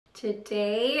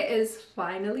Today is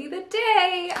finally the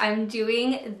day. I'm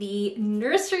doing the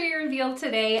nursery reveal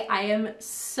today. I am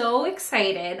so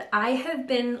excited. I have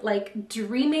been like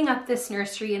dreaming up this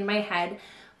nursery in my head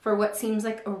for what seems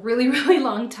like a really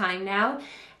long time now.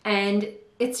 And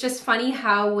it's just funny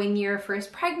how when you're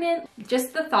first pregnant,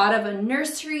 just the thought of a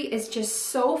nursery is just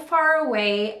so far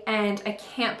away, and I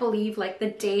can't believe like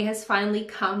the day has finally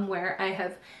come where I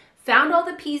have found all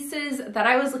the pieces that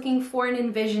I was looking for and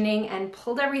envisioning and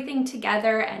pulled everything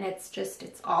together, and it's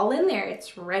all in there.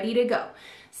 It's ready to go.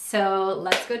 So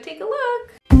let's go take a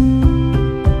look.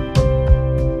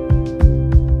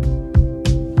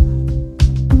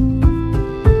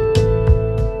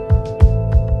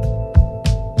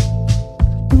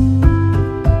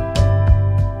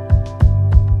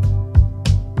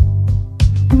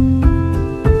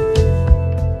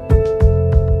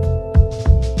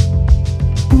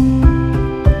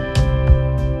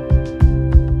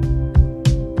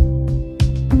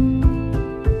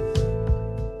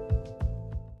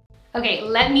 Okay,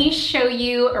 let me show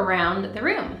you around the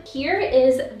room. Here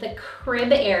is the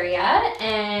crib area,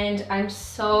 and I'm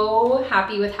so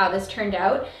happy with how this turned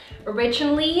out.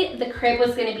 Originally, the crib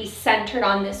was gonna be centered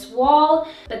on this wall,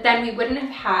 but then we wouldn't have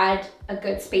had a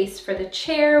good space for the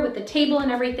chair with the table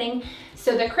and everything.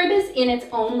 So the crib is in its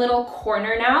own little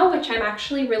corner now, which I'm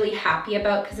actually really happy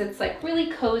about because it's like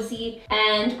really cozy.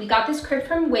 And we got this crib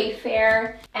from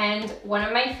Wayfair, and one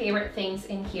of my favorite things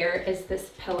in here is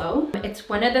this pillow. It's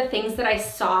one of the things that I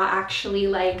saw actually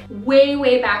like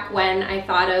way back when I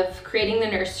thought of creating the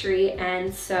nursery,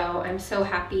 and so I'm so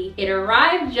happy it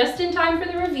arrived just in time for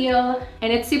the reveal.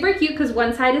 And it's super cute because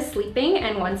one side is sleeping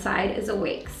and one side is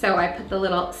awake. So I put the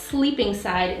little sleeping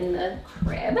side in the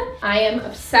crib. I am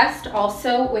obsessed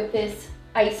also with this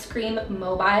ice cream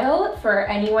mobile. For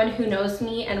anyone who knows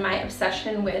me and my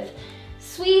obsession with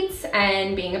sweets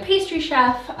and being a pastry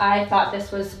chef, I thought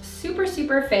this was super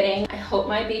fitting. I hope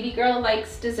my baby girl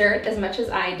likes dessert as much as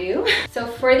I do. So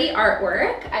for the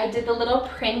artwork, I did the little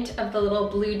print of the little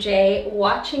blue jay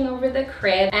watching over the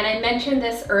crib. And I mentioned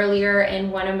this earlier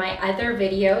in one of my other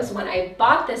videos when I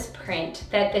bought this print,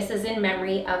 that this is in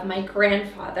memory of my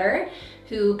grandfather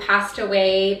who passed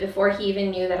away before he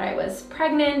even knew that I was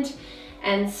pregnant.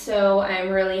 And so I'm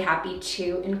really happy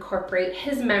to incorporate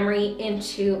his memory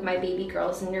into my baby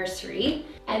girl's nursery.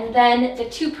 And then the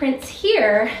two prints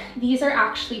here, these are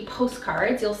actually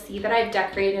postcards. You'll see that I've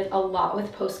decorated a lot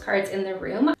with postcards in the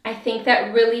room. I think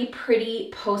that really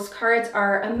pretty postcards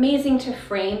are amazing to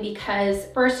frame because,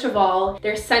 first of all,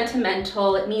 they're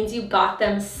sentimental. It means you got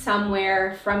them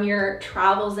somewhere from your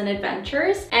travels and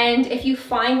adventures. And if you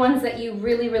find ones that you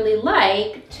really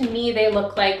like, to me, they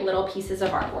look like little pieces of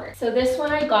artwork. So this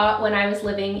one I got when I was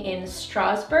living in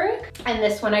Strasbourg, and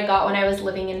this one I got when I was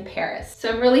living in Paris. So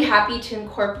I'm really happy to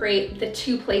incorporate the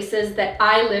two places that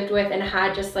I lived with and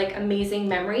had just like amazing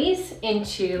memories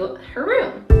into her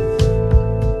room.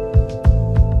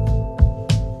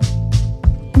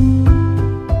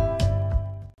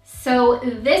 So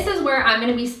this is where I'm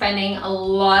gonna be spending a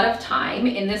lot of time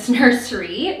in this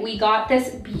nursery. We got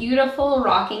this beautiful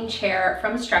rocking chair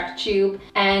from StretchTube,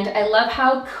 and I love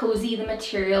how cozy the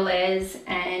material is,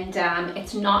 and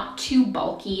it's not too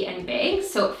bulky and big,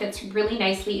 so it fits really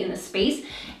nicely in the space,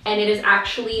 and it is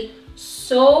actually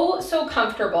so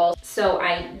comfortable. So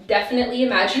I definitely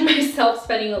imagine myself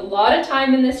spending a lot of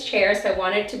time in this chair, so I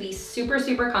want it to be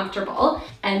super comfortable.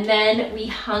 And then we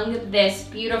hung this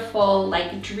beautiful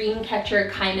like dream catcher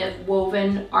kind of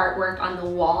woven artwork on the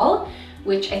wall,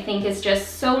 which I think is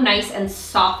just so nice and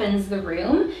softens the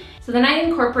room. So then I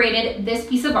incorporated this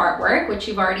piece of artwork, which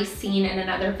you've already seen in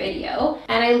another video.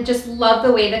 And I just love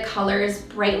the way the colors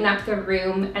brighten up the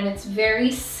room, and it's very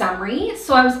summery.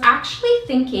 So I was actually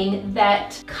thinking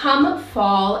that come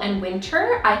fall and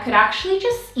winter, I could actually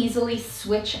just easily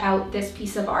switch out this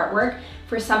piece of artwork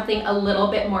for something a little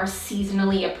bit more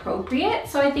seasonally appropriate.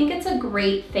 So I think it's a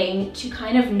great thing to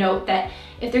kind of note that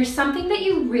if there's something that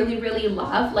you really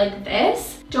love like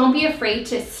this, don't be afraid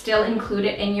to still include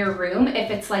it in your room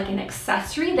if it's like an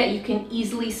accessory that you can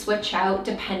easily switch out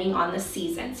depending on the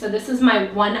season. So this is my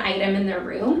one item in the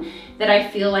room that I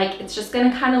feel like it's just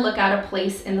gonna kind of look out of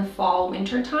place in the fall,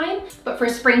 winter time. But for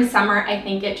spring, summer, I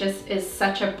think it just is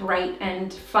such a bright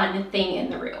and fun thing in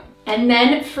the room. And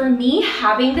then for me,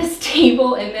 having this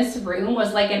table in this room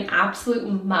was like an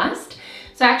absolute must.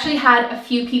 So I actually had a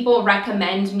few people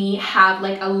recommend me have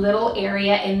like a little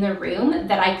area in the room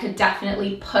that I could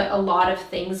definitely put a lot of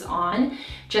things on,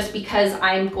 just because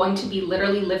I'm going to be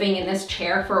literally living in this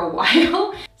chair for a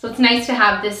while. So it's nice to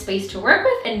have this space to work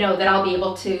with and know that I'll be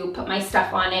able to put my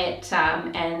stuff on it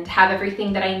and have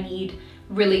everything that I need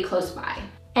really close by.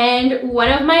 And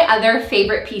one of my other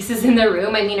favorite pieces in the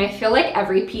room, I mean, I feel like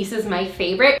every piece is my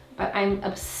favorite, but I'm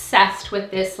obsessed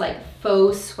with this like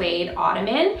faux suede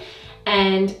ottoman.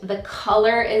 And the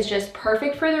color is just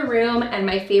perfect for the room. And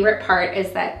my favorite part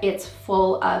is that it's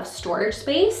full of storage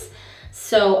space,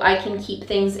 so I can keep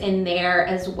things in there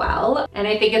as well. And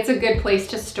I think it's a good place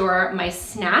to store my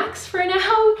snacks for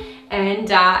now.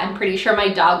 And I'm pretty sure my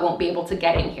dog won't be able to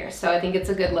get in here. So I think it's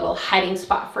a good little hiding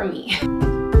spot for me.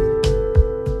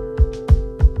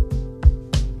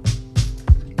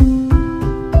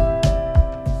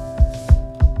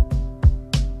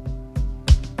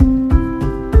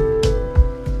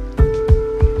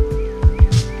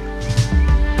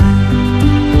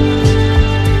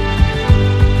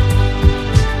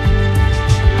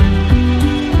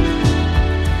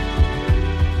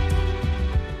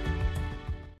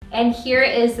 And here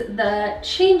is the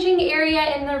changing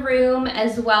area in the room,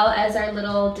 as well as our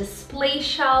little display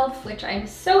shelf, which I'm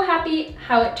so happy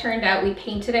how it turned out. We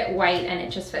painted it white and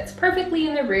it just fits perfectly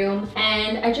in the room.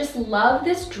 And I just love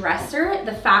this dresser,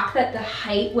 the fact that the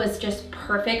height was just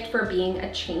perfect for being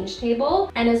a change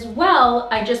table. And as well,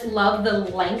 I just love the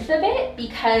length of it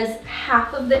because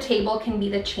half of the table can be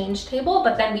the change table,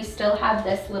 but then we still have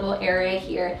this little area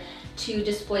here to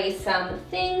display some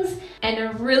things. And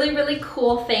a really, really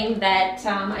cool thing that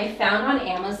I found on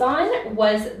Amazon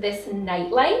was this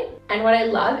nightlight. And what I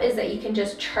love is that you can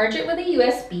just charge it with a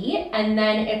USB, and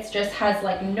then it just has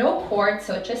like no cord,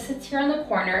 so it just sits here on the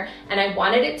corner. And I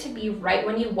wanted it to be right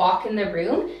when you walk in the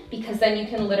room, because then you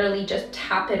can literally just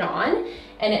tap it on,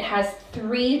 and it has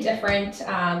 3 different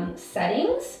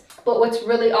settings. But what's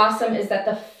really awesome is that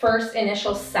the first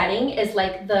initial setting is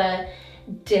like the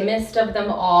dimmest of them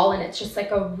all, and it's just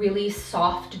like a really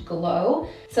soft glow.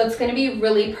 So it's going to be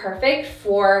really perfect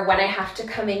for when I have to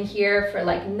come in here for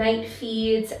like night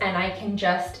feeds, and I can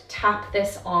just tap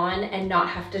this on and not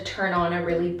have to turn on a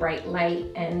really bright light.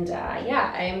 And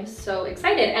yeah, I'm so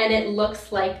excited. And it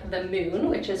looks like the moon,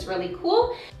 which is really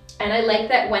cool. And I like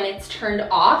that when it's turned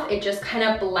off, it just kind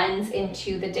of blends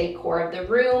into the decor of the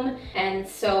room. And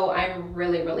so I'm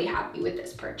really, really happy with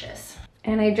this purchase.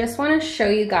 And I just want to show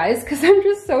you guys, because I'm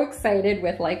just so excited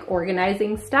with like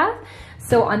organizing stuff.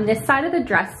 So on this side of the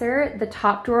dresser, the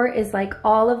top drawer is like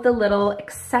all of the little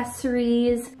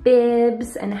accessories,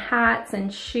 bibs and hats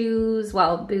and shoes,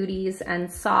 well, booties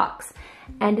and socks.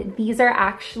 And these are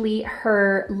actually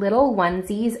her little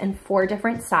onesies in 4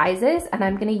 different sizes. And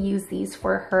I'm going to use these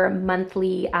for her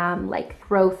monthly like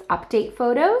growth update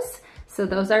photos. So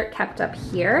those are kept up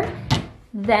here.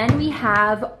 Then we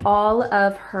have all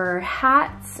of her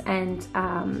hats and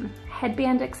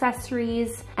headband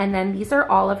accessories. And then these are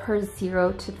all of her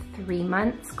 0 to 3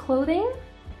 months clothing,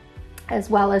 as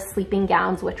well as sleeping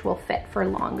gowns, which will fit for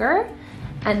longer.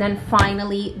 And then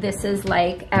finally, this is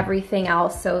like everything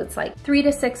else. So it's like 3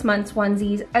 to 6 months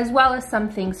onesies, as well as some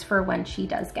things for when she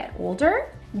does get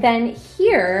older. Then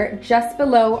here, just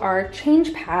below our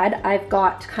change pad, I've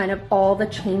got kind of all the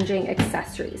changing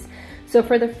accessories. So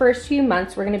for the first few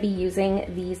months, we're gonna be using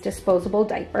these disposable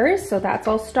diapers. So that's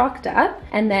all stocked up.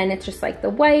 And then it's just like the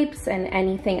wipes and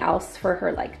anything else for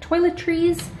her like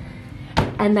toiletries.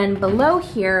 And then below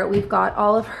here, we've got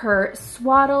all of her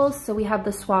swaddles. So we have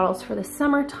the swaddles for the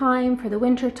summertime, for the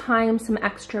winter time, some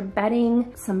extra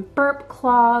bedding, some burp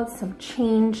cloths, some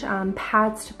change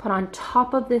pads to put on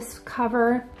top of this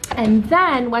cover. And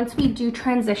then once we do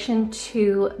transition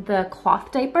to the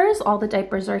cloth diapers, all the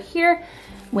diapers are here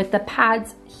with the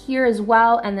pads here as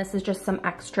well. And this is just some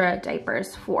extra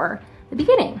diapers for the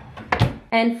beginning.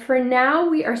 And for now,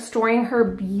 we are storing her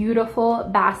beautiful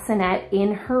bassinet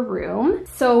in her room.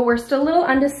 So we're still a little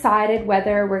undecided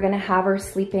whether we're gonna have her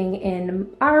sleeping in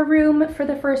our room for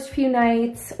the first few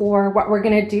nights or what we're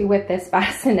gonna do with this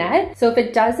bassinet. So if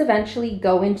it does eventually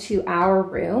go into our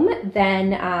room,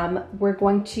 then we're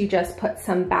going to just put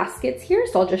some baskets here.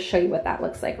 So I'll just show you what that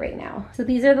looks like right now. So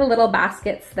these are the little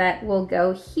baskets that will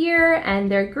go here, and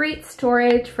they're great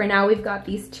storage. For now, we've got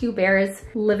these 2 bears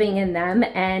living in them,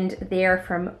 and they're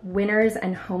from Winners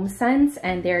and HomeSense,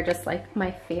 and they're just like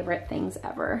my favorite things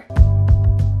ever.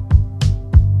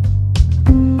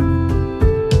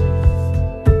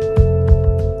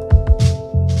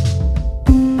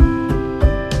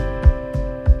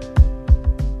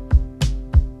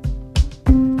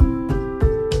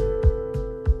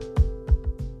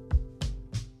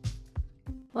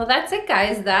 Well, that's it,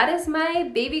 guys. That is my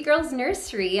baby girl's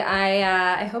nursery.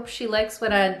 I hope she likes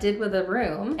what I did with the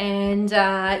room. And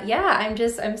yeah,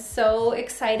 I'm so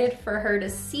excited for her to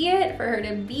see it, for her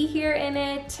to be here in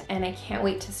it, and I can't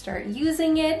wait to start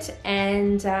using it.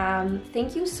 And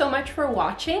thank you so much for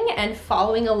watching and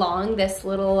following along this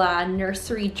little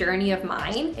nursery journey of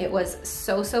mine. It was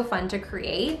so fun to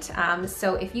create.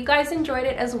 So if you guys enjoyed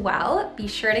it as well, be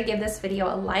sure to give this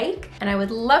video a like, and I would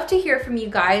love to hear from you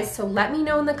guys. So let me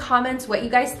know in the comments what you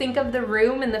guys think of the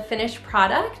room and the finished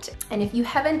product. And if you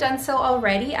haven't done so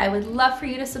already, I would love for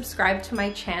you to subscribe to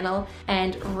my channel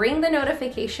and ring the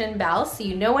notification bell so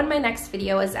you know when my next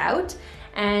video is out.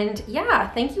 And yeah,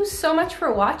 thank you so much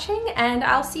for watching, and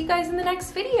I'll see you guys in the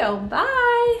next video.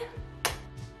 Bye!